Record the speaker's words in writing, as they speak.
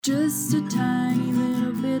Just a tiny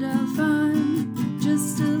little bit of fun.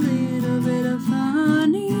 Just a little bit of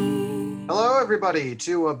funny. Hello, everybody,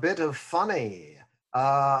 to A Bit of Funny.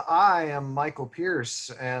 I am Michael Pierce,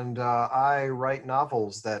 and I write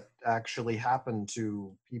novels that actually happen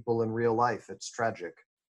to people in real life. It's tragic.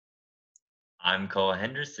 I'm Cole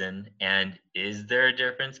Henderson, and is there a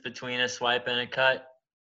difference between a swipe and a cut?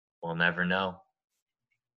 We'll never know.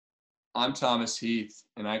 I'm Thomas Heath,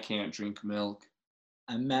 and I can't drink milk.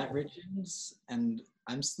 I'm Matt Richards, and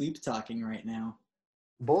I'm sleep talking right now.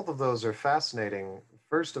 Both of those are fascinating.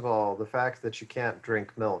 First of all, the fact that you can't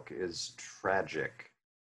drink milk is tragic.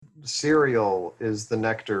 Cereal is the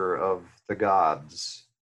nectar of the gods,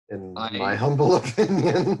 in my humble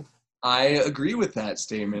opinion. I agree with that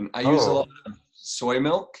statement. I use a lot of soy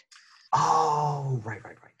milk. Oh, right.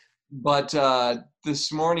 But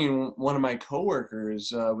this morning, one of my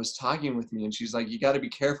coworkers was talking with me, and she's like, you got to be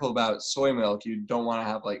careful about soy milk. You don't want to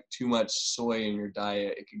have like too much soy in your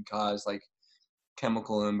diet. It can cause like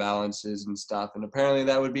chemical imbalances and stuff, and apparently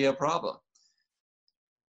that would be a problem.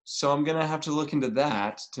 So I'm going to have to look into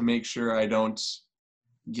that to make sure I don't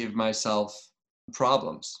give myself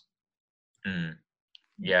problems.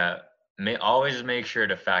 Yeah, always make sure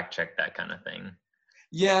to fact check that kind of thing.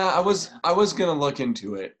 Yeah, I was gonna look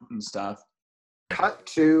into it and stuff. Cut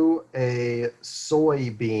to a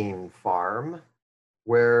soybean farm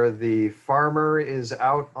where the farmer is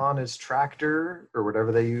out on his tractor or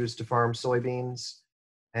whatever they use to farm soybeans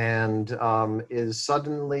and is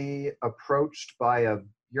suddenly approached by a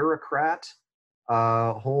bureaucrat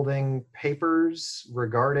holding papers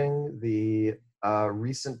regarding the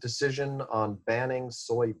recent decision on banning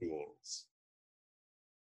soybeans.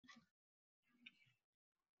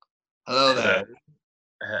 Hello there.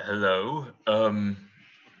 Hello.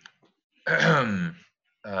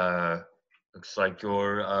 Looks like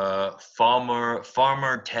you're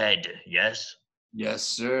Farmer Ted, yes? Yes,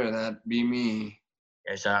 sir, that be me.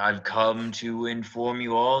 Yes, I've come to inform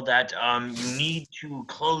you all that you need to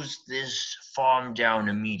close this farm down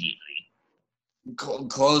immediately.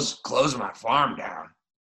 Close my farm down.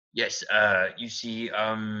 Yes, you see,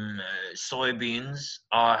 soybeans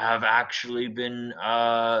have actually been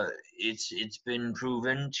it's been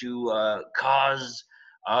proven to cause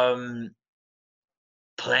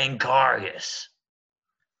pancreas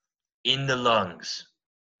in the lungs.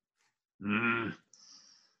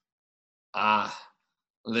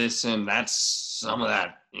 Listen, that's some of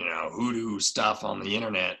that, hoodoo stuff on the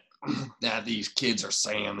internet that these kids are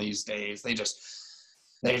saying these days. They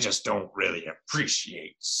just don't really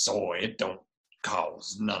appreciate soy. It don't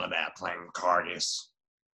cause none of that pancreas.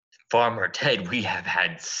 Farmer Ted, we have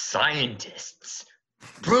had scientists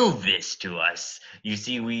prove this to us. You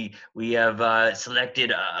see, we have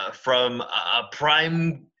selected from a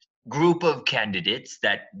prime group of candidates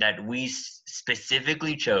that we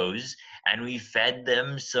specifically chose, and we fed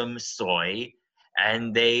them some soy,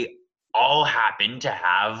 and they all happen to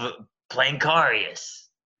have pancreas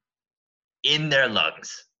in their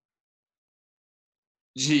lungs.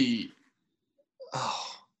 Gee,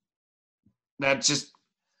 that's just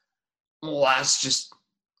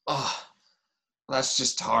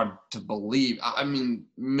hard to believe. I mean,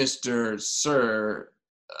 Mr. Sir,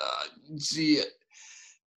 see,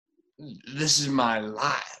 this is my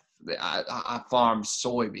life. I farm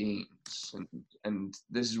soybeans, and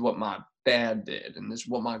this is what my dad did, and this is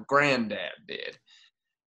what my granddad did.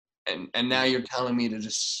 And now you're telling me to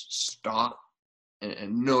just stop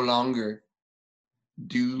and no longer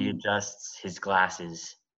do... He adjusts his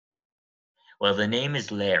glasses. Well, the name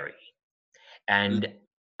is Larry, and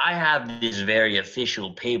I have this very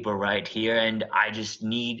official paper right here, and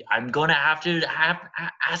I'm gonna have to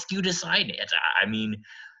ask you to sign it. I mean,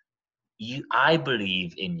 I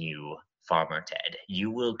believe in you, Farmer Ted.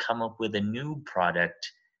 You will come up with a new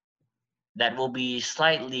product that will be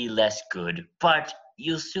slightly less good, but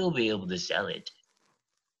you'll still be able to sell it.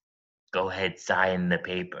 Go ahead, sign the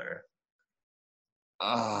paper.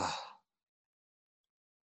 Oh,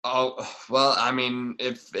 well, I mean,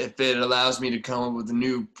 if it allows me to come up with a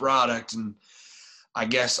new product, and I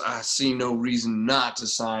guess I see no reason not to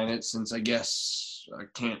sign it, since I guess I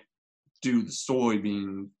can't do the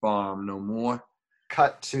soybean farm no more.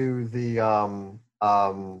 Cut to the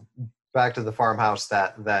back to the farmhouse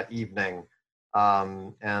that evening,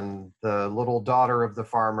 and the little daughter of the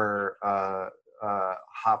farmer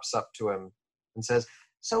hops up to him and says,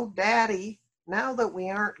 "So, Daddy, now that we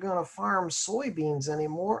aren't going to farm soybeans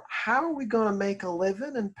anymore, how are we going to make a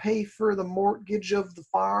living and pay for the mortgage of the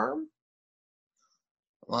farm?"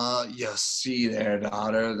 Well, you see there,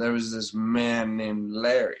 daughter, there was this man named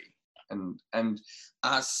Larry, and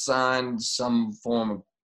I signed some form of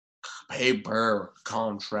paper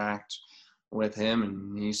contract with him,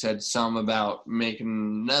 and he said something about making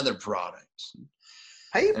another product.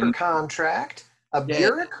 Paper And- contract? A Yeah.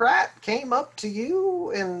 bureaucrat came up to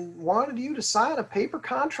you and wanted you to sign a paper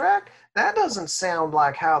contract? That doesn't sound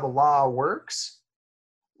like how the law works.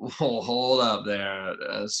 Well, hold up there,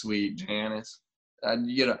 sweet Janice.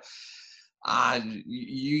 You've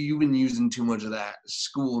been using too much of that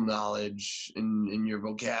school knowledge in your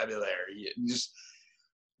vocabulary. Just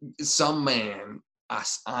some man I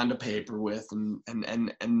signed a paper with,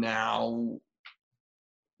 and now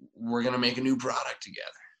we're gonna make a new product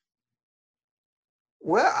together.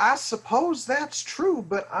 Well, I suppose that's true,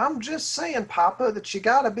 but I'm just saying, Papa, that you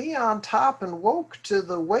gotta be on top and woke to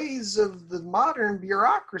the ways of the modern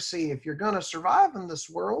bureaucracy if you're gonna survive in this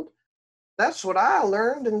world. That's what I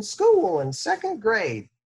learned in school in 2nd grade.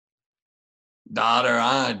 Daughter,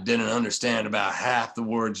 I didn't understand about half the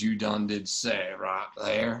words you done did say right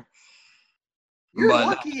there. You're But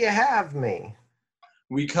lucky you have me.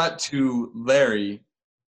 we cut to Larry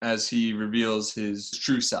as he reveals his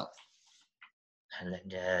true self. And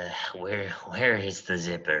where is the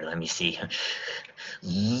zipper? Let me see.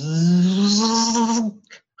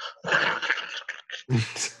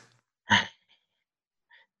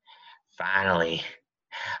 Finally,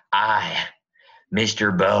 I,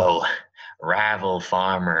 Mr. Bow, rival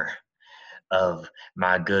farmer of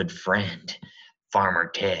my good friend,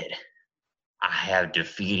 Farmer Ted, I have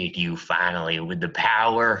defeated you finally with the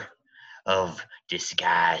power of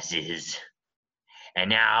disguises.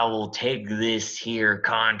 And now I will take this here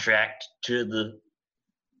contract to the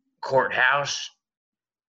courthouse,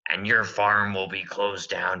 and your farm will be closed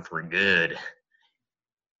down for good.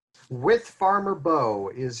 With Farmer Bo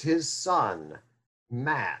is his son,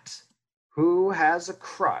 Matt, who has a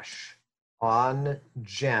crush on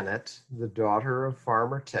Janet, the daughter of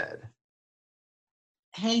Farmer Ted.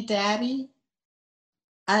 Hey, Daddy.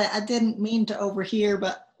 I didn't mean to overhear,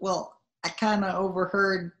 but, well, I kind of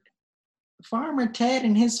overheard Farmer Ted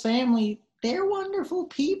and his family. They're wonderful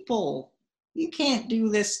people. You can't do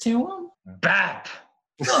this to them. Bap!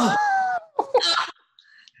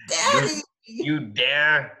 Daddy! You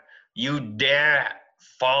dare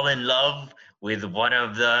fall in love with one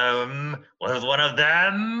of them?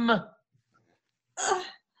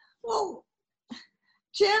 Well,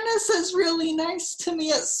 Janice is really nice to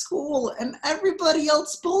me at school, and everybody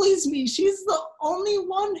else bullies me. She's the only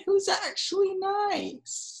one who's actually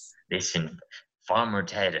nice. Listen, Farmer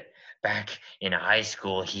Ted, back in high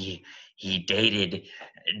school, he dated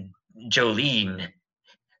Jolene,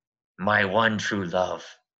 my one true love.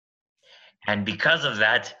 And because of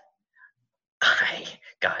that, I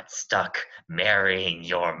got stuck marrying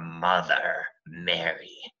your mother,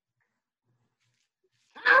 Mary.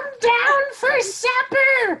 I'm down for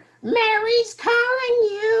supper. Mary's calling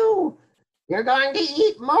you. You're going to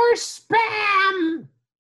eat more spam.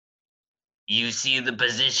 You see the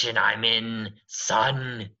position I'm in,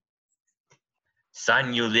 son?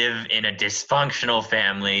 Son, you live in a dysfunctional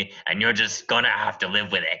family, and you're just gonna have to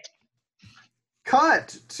live with it.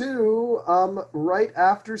 Cut to right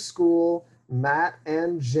after school, Matt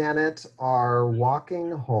and Janet are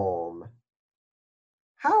walking home.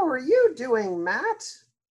 How are you doing, Matt?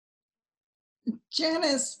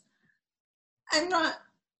 Janice, I'm not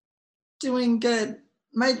doing good.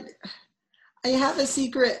 I have a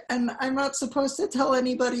secret, and I'm not supposed to tell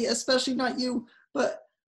anybody, especially not you, but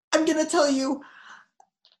I'm gonna tell you.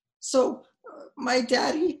 So my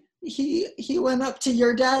daddy, he went up to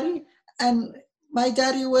your daddy, and my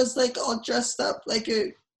daddy was like all dressed up like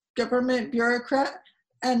a government bureaucrat,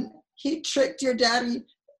 and he tricked your daddy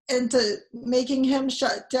into making him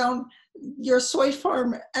shut down your soy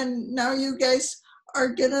farm, and now you guys are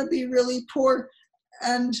gonna be really poor,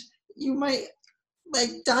 and you might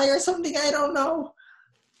like die or something. I don't know.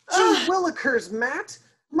 Gee willikers, Matt.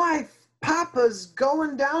 My papa's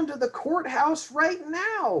going down to the courthouse right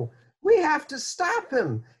now. We have to stop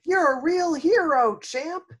him. You're a real hero,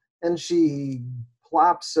 champ. And she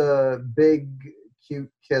plops a big, cute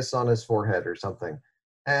kiss on his forehead or something.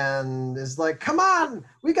 And is like, come on,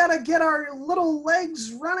 we got to get our little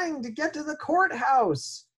legs running to get to the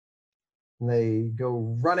courthouse. And they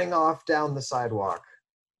go running off down the sidewalk.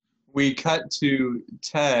 We cut to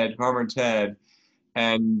Ted, Farmer Ted,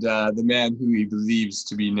 and the man who he believes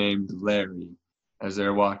to be named Larry as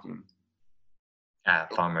they're walking.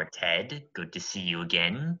 Farmer Ted, good to see you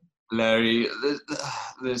again. Larry,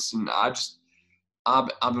 listen, I've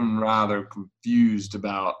been rather confused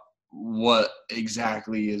about what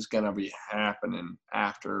exactly is going to be happening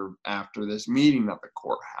after this meeting at the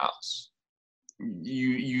courthouse.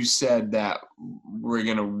 You said that we're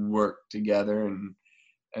going to work together, and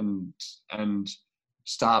and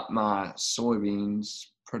stop my soybeans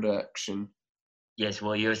production. Yes,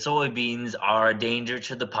 well, your soybeans are a danger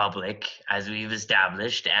to the public, as we've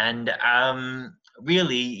established, and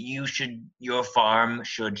really, your farm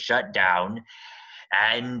should shut down,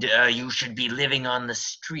 and you should be living on the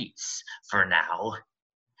streets for now,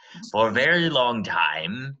 for a very long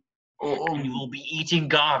time, and you will be eating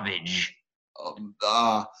garbage.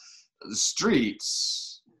 The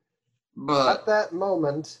streets. But At that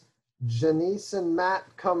moment, Janice and Matt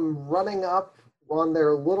come running up on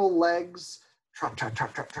their little legs. Trot, trot,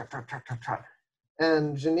 trot, trot, trot, trot, trot, trot, trot.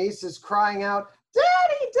 And Janice is crying out,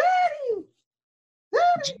 Daddy, Daddy!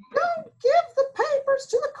 Daddy, don't give the papers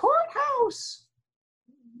to the courthouse!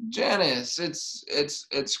 Janice,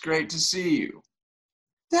 it's great to see you.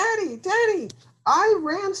 Daddy, Daddy, I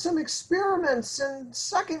ran some experiments in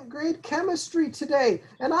second grade chemistry today,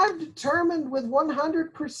 and I've determined with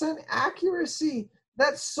 100% accuracy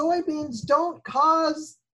that soybeans don't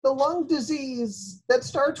cause the lung disease that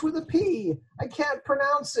starts with a P. I can't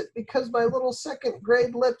pronounce it because my little second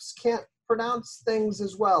grade lips can't pronounce things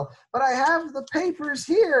as well. But I have the papers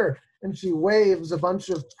here. And she waves a bunch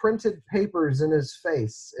of printed papers in his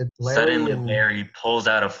face. Suddenly, Larry pulls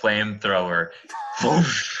out a flamethrower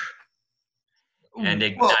and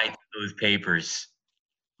ignites those papers.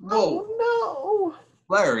 Whoa. Oh, no.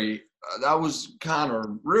 Larry, that was kind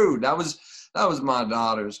of rude. That was my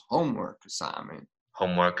daughter's homework assignment.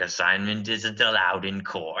 Homework assignment isn't allowed in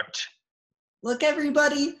court. Look,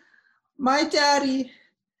 everybody, my daddy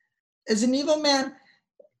is an evil man.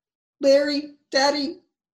 Larry, Daddy,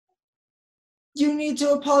 you need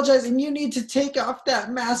to apologize and you need to take off that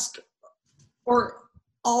mask or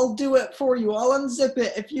I'll do it for you. I'll unzip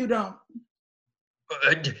it if you don't.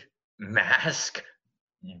 Mask?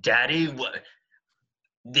 Daddy? What?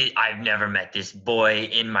 I've never met this boy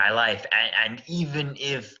in my life. And even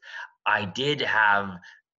if I did have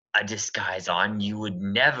a disguise on, you would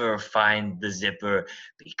never find the zipper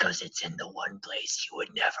because it's in the one place you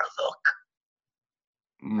would never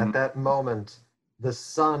look. At that moment, the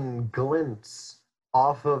sun glints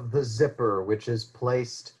off of the zipper, which is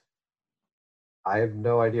placed. I have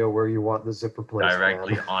no idea where you want the zipper placed.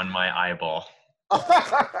 Directly on my eyeball.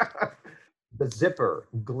 The zipper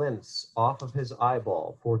glints off of his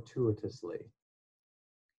eyeball fortuitously.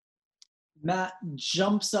 Matt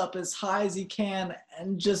jumps up as high as he can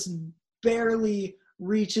and just barely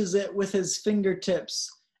reaches it with his fingertips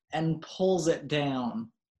and pulls it down.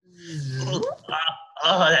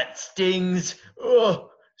 Oh, that stings. Oh,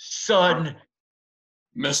 son.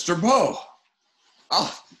 Mr. Bow.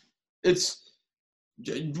 Oh, it's...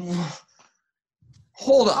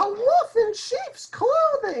 Hold A on. wolf in sheep's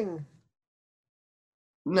clothing!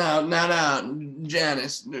 Now,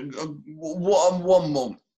 Janice, one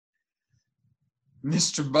moment.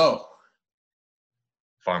 Mr. Bow,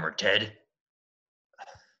 Farmer Ted.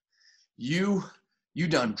 you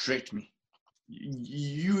done tricked me.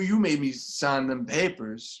 You made me sign them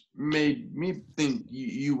papers. Made me think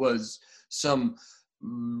you was some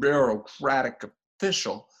bureaucratic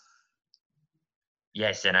official.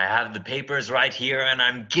 Yes, and I have the papers right here, and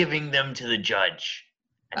I'm giving them to the judge.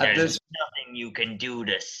 And there's nothing you can do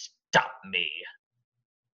to stop me.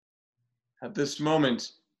 At this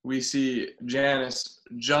moment, we see Janice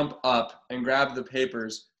jump up and grab the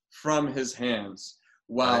papers from his hands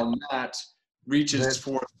while Matt reaches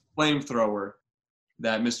for the flamethrower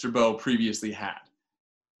that Mr. Bow previously had.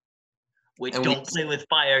 Wait, don't play with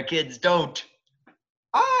fire, kids, don't.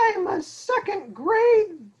 I'm a second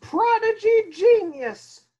grade prodigy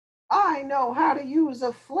genius. I know how to use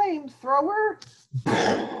a flamethrower.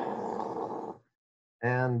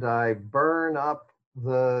 And I burn up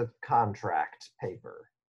the contract paper.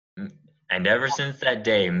 And ever since that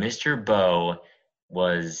day, Mr. Bow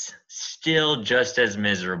was still just as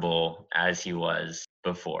miserable as he was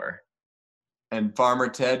before. And Farmer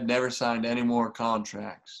Ted never signed any more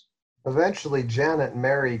contracts. Eventually, Janet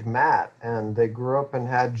married Matt, and they grew up and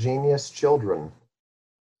had genius children.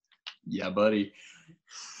 Yeah, buddy.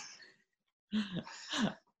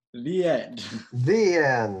 The end. The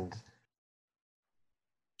end.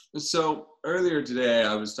 So earlier today,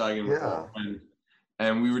 I was talking with a friend,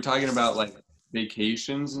 and we were talking about like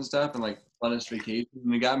vacations and stuff, and like funnest vacations,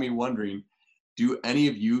 and it got me wondering: do any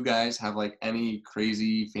of you guys have like any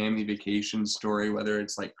crazy family vacation story, whether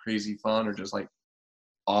it's like crazy fun or just like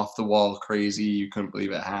off the wall crazy? You couldn't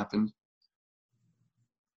believe it happened.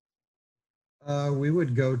 We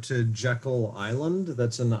would go to Jekyll Island.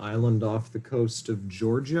 That's an island off the coast of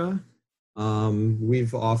Georgia.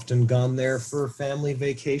 We've often gone there for family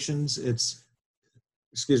vacations. It's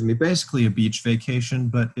basically a beach vacation,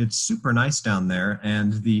 but it's super nice down there.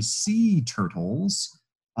 And the sea turtles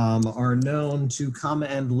are known to come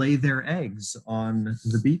and lay their eggs on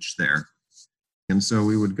the beach there. And so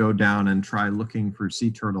we would go down and try looking for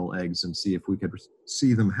sea turtle eggs and see if we could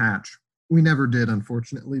see them hatch. We never did,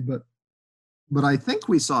 unfortunately, but I think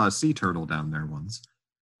we saw a sea turtle down there once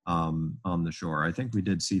on the shore. I think we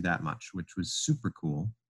did see that much, which was super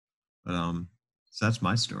cool. But so that's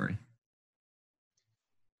my story.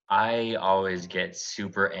 I always get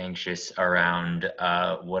super anxious around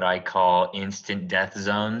what I call instant death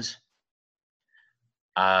zones.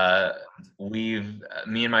 Me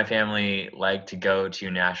and my family like to go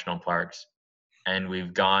to national parks, and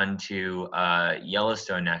we've gone to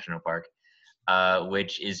Yellowstone National Park,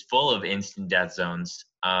 which is full of instant death zones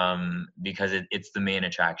because it's the main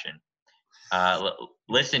attraction.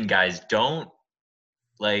 Listen, guys, don't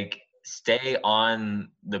stay on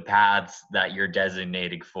the paths that you're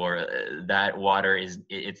designated for. That water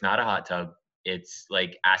it's not a hot tub. It's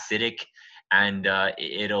acidic, and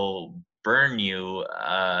it'll burn you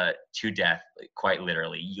to death, quite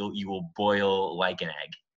literally. You will boil like an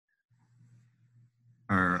egg.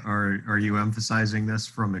 Are you emphasizing this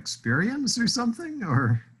from experience or something,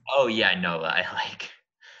 or? Oh yeah, no.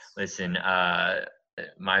 Listen.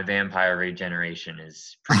 My vampire regeneration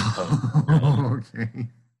is pretty potent.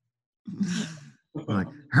 Okay.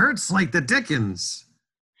 Hurts like the Dickens.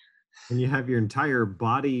 And you have your entire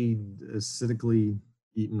body acidically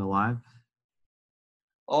eaten alive.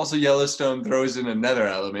 Also, Yellowstone throws in another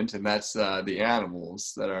element, and that's the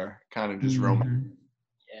animals that are kind of just roaming,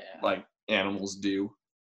 like animals do.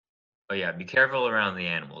 Oh yeah, be careful around the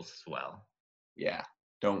animals as well. Yeah,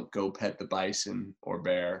 don't go pet the bison or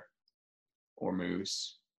bear or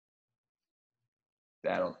moose.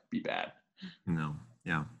 That'll be bad. No,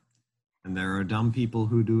 yeah. And there are dumb people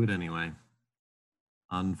who do it anyway.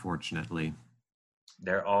 Unfortunately.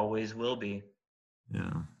 There always will be.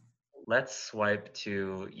 Yeah. Let's swipe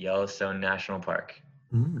to Yellowstone National Park.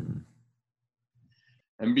 Mm.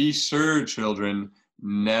 And be sure, children,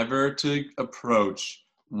 never to approach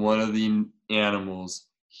one of the animals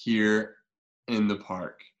here in the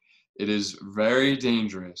park. It is very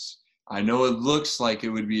dangerous. I know it looks like it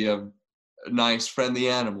would be a nice, friendly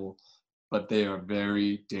animal, but they are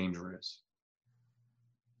very dangerous.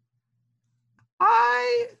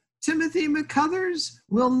 I, Timothy McCuthers,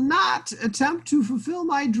 will not attempt to fulfill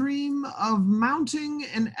my dream of mounting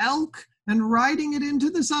an elk and riding it into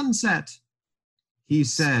the sunset, he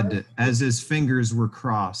said as his fingers were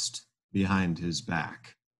crossed behind his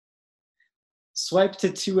back. Swipe to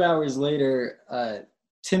 2 hours later,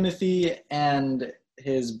 Timothy and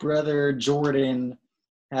his brother Jordan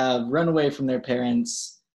have run away from their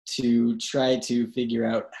parents to try to figure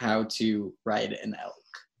out how to ride an elk.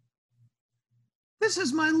 This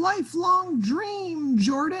is my lifelong dream,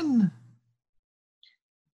 Jordan.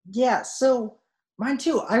 Yeah, so mine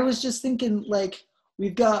too. I was just thinking,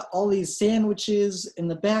 we've got all these sandwiches in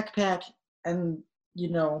the backpack, and,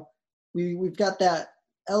 we've got that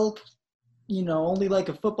elk, only like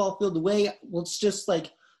a football field away. Let's just,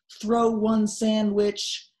 throw one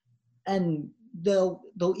sandwich, and they'll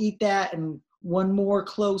eat that, and one more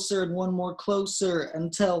closer and one more closer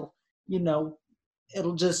until,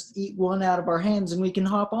 it'll just eat one out of our hands and we can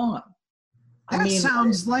hop on. That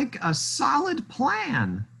sounds like a solid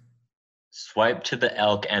plan. Swipe to the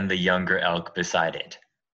elk and the younger elk beside it.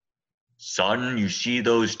 Son, you see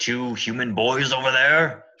those two human boys over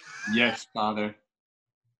there? Yes, Father.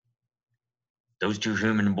 Those two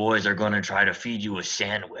human boys are going to try to feed you a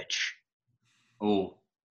sandwich. Oh,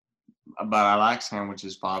 but I like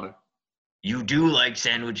sandwiches, Father. You do like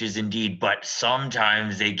sandwiches indeed, but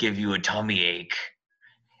sometimes they give you a tummy ache.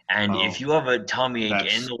 And if you have a tummy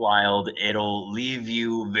ache in the wild, it'll leave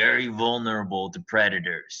you very vulnerable to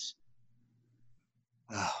predators.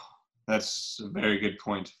 Oh, that's a very good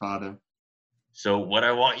point, Father. So what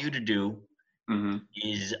I want you to do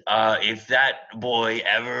is if that boy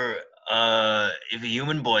ever, if a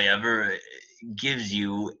human boy ever gives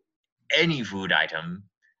you any food item,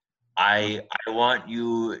 I want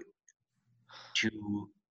you to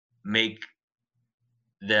make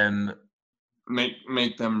them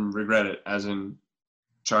regret it, as in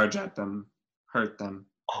charge at them, hurt them.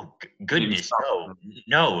 Oh goodness,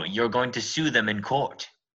 no! You're going to sue them in court.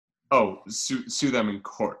 Oh, sue them in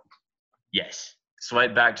court. Yes.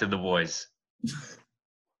 Swipe back to the boys.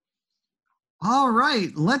 All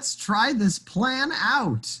right, let's try this plan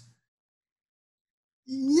out.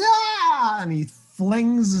 Yeah! And he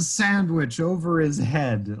flings a sandwich over his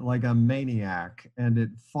head like a maniac, and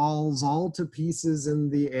it falls all to pieces in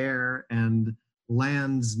the air and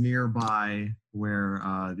lands nearby where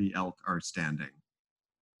the elk are standing.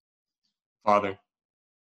 Father,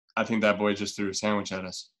 I think that boy just threw a sandwich at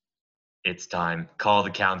us. It's time. Call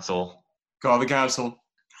the council. Call the council.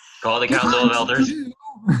 Call the council of elders.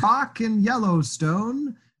 Rock in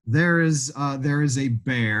Yellowstone, there is a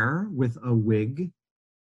bear with a wig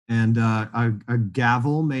and a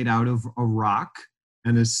gavel made out of a rock,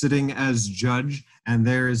 and is sitting as judge. And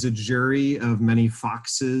there is a jury of many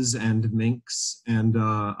foxes and minks and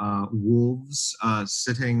wolves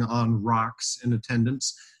sitting on rocks in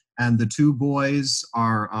attendance. And the two boys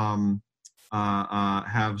are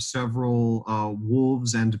have several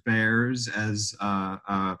wolves and bears as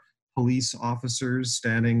police officers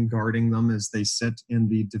standing guarding them as they sit in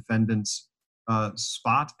the defendant's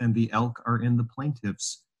spot, and the elk are in the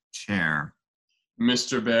plaintiff's chair.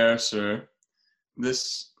 Mr. Bear, sir,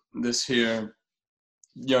 this here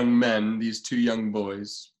young men, these two young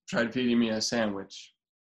boys, tried feeding me a sandwich.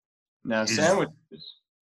 Now, sandwiches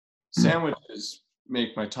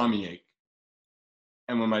make my tummy ache.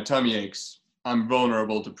 And when my tummy aches, I'm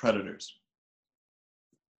vulnerable to predators.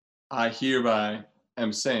 I hereby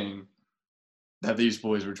am saying that these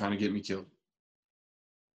boys were trying to get me killed.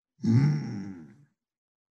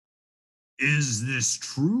 Is this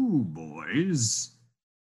true, boys?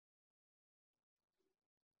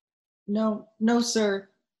 No, sir.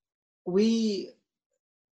 We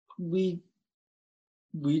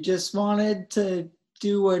just wanted to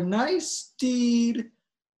do a nice deed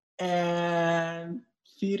and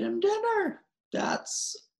feed him dinner.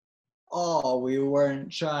 That's all. We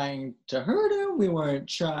weren't trying to hurt him. We weren't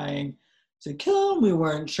trying to kill him. We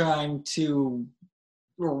weren't trying to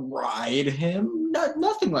ride him.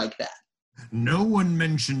 Nothing like that. No one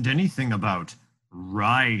mentioned anything about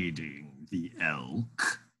riding the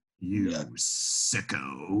elk, you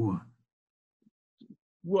sicko.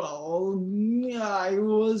 Well, I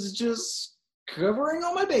was just covering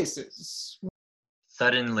all my bases.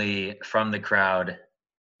 Suddenly, from the crowd,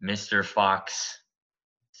 Mr. Fox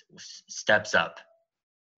steps up.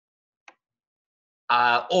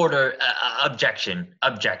 Objection.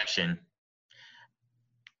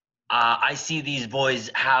 I see these boys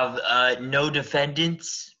have no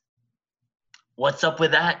defendants. What's up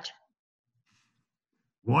with that?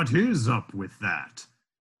 What is up with that?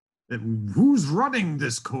 Who's running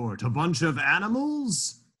this court? A bunch of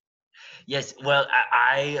animals? Yes, well,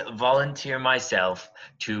 I volunteer myself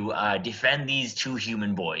to defend these two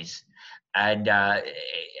human boys. And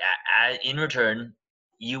in return,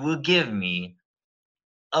 you will give me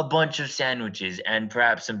a bunch of sandwiches and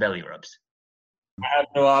perhaps some belly rubs. I have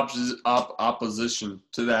no opposition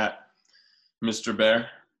to that, Mr.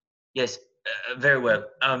 Bear. Yes, very well.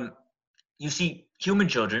 You see, human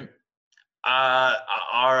children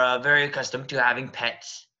are very accustomed to having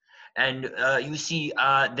pets. And you see,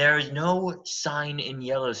 there is no sign in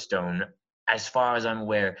Yellowstone, as far as I'm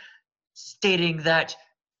aware, stating that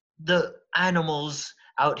the animals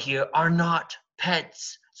out here are not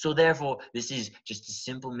pets. So therefore, this is just a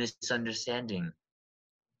simple misunderstanding.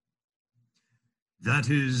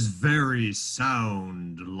 That is very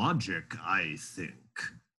sound logic, I think.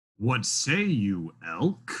 What say you,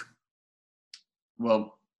 elk?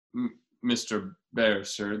 Well, Mr. Bear,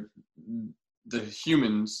 sir, the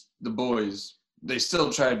humans, the boys, they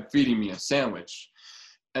still tried feeding me a sandwich.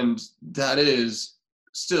 And that is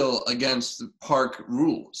still against the park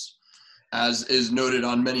rules, as is noted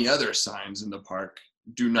on many other signs in the park.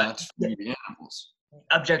 Do not feed animals.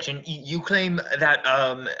 Objection. You claim that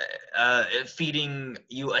feeding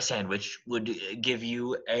you a sandwich would give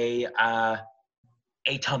you a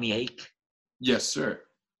tummy ache. Yes, sir.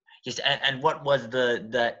 Yes, and what was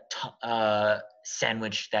the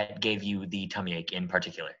sandwich that gave you the tummy ache in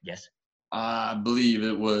particular? Yes. I believe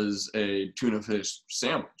it was a tuna fish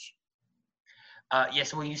sandwich.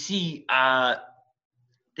 Yes. Well, you see,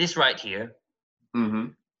 this right here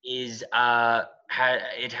is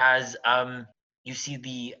it has you see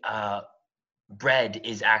the bread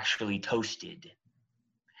is actually toasted.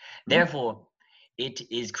 Therefore, it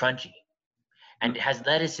is crunchy, and it has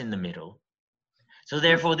lettuce in the middle. So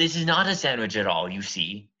therefore, this is not a sandwich at all, you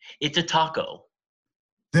see. It's a taco.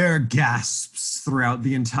 There are gasps throughout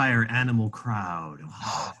the entire animal crowd.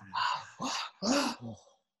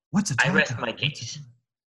 What's a taco? I rest my case.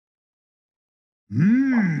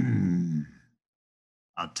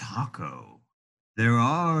 A taco. There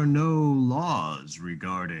are no laws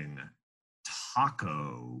regarding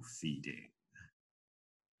taco feeding.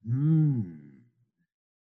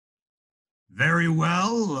 Very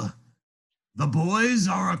well. The boys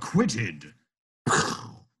are acquitted.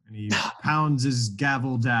 And he pounds his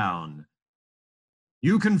gavel down.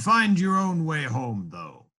 You can find your own way home,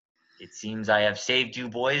 though. It seems I have saved you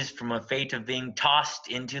boys from a fate of being tossed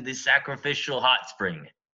into the sacrificial hot spring.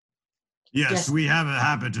 Yes, we have a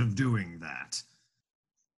habit of doing that.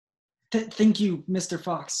 Thank you, Mr.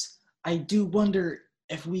 Fox. I do wonder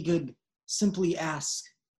if we could simply ask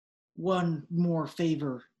one more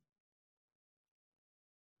favor.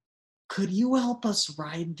 Could you help us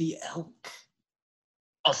ride the elk?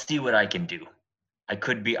 I'll see what I can do. I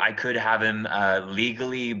could have him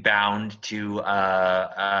legally bound to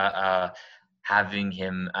having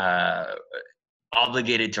him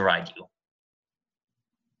obligated to ride you.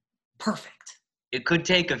 Perfect. It could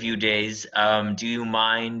take a few days. Do you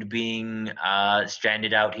mind being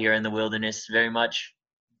stranded out here in the wilderness very much?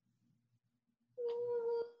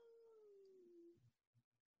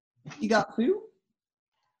 You got who?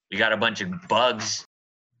 We got a bunch of bugs.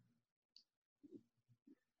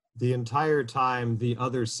 The entire time, the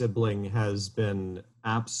other sibling has been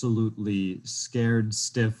absolutely scared,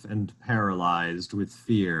 stiff, and paralyzed with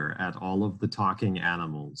fear at all of the talking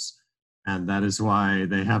animals. And that is why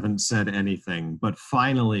they haven't said anything. But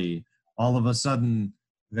finally, all of a sudden,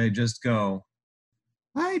 they just go,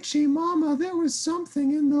 "Aichi, Mama, there was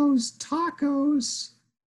something in those tacos."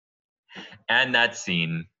 And that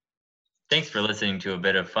scene. Thanks for listening to A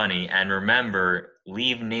Bit of Funny. And remember,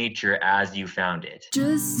 leave nature as you found it.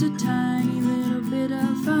 Just a tiny little bit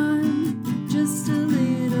of fun.